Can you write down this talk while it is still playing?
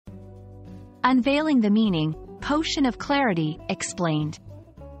Unveiling the Meaning, Potion of Clarity, explained.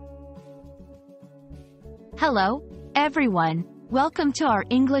 Hello, everyone. Welcome to our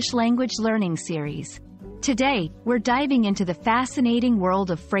English language learning series. Today, we're diving into the fascinating world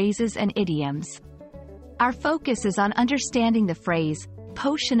of phrases and idioms. Our focus is on understanding the phrase,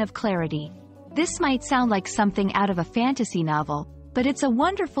 potion of clarity. This might sound like something out of a fantasy novel, but it's a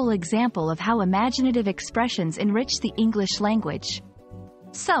wonderful example of how imaginative expressions enrich the English language.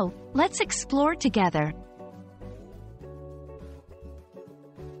 So, let's explore together.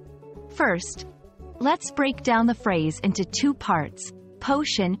 First, let's break down the phrase into two parts,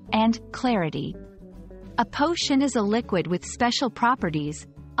 potion and clarity. A potion is a liquid with special properties,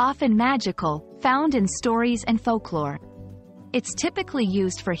 often magical, found in stories and folklore. It's typically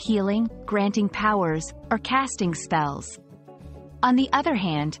used for healing, granting powers, or casting spells. On the other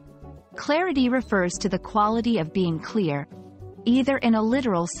hand, clarity refers to the quality of being clear, either in a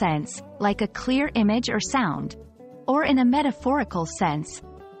literal sense, like a clear image or sound, or in a metaphorical sense,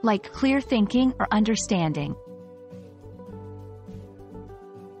 like clear thinking or understanding.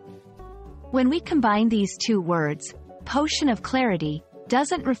 When we combine these two words, potion of clarity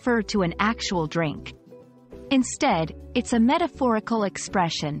doesn't refer to an actual drink. Instead, it's a metaphorical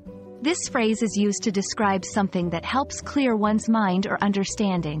expression. This phrase is used to describe something that helps clear one's mind or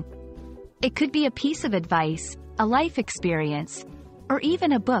understanding. It could be a piece of advice, a life experience, or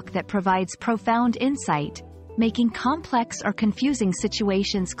even a book that provides profound insight, making complex or confusing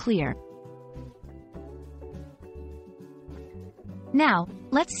situations clear. Now,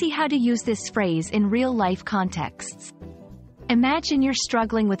 let's see how to use this phrase in real-life contexts. Imagine you're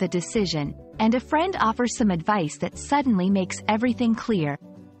struggling with a decision, and a friend offers some advice that suddenly makes everything clear.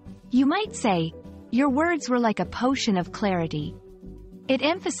 You might say, "Your words were like a potion of clarity." It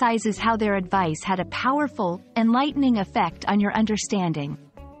emphasizes how their advice had a powerful, enlightening effect on your understanding.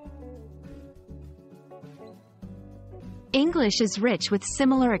 English is rich with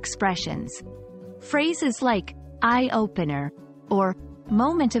similar expressions. Phrases like eye-opener or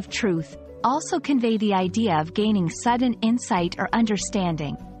moment of truth also convey the idea of gaining sudden insight or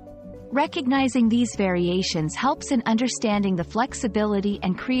understanding. Recognizing these variations helps in understanding the flexibility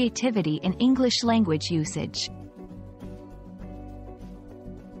and creativity in English language usage.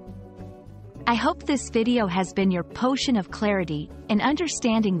 I hope this video has been your potion of clarity in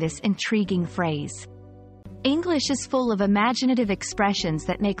understanding this intriguing phrase. English is full of imaginative expressions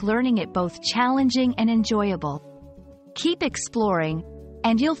that make learning it both challenging and enjoyable. Keep exploring,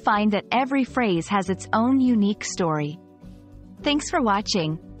 and you'll find that every phrase has its own unique story. Thanks for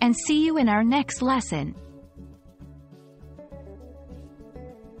watching, and see you in our next lesson.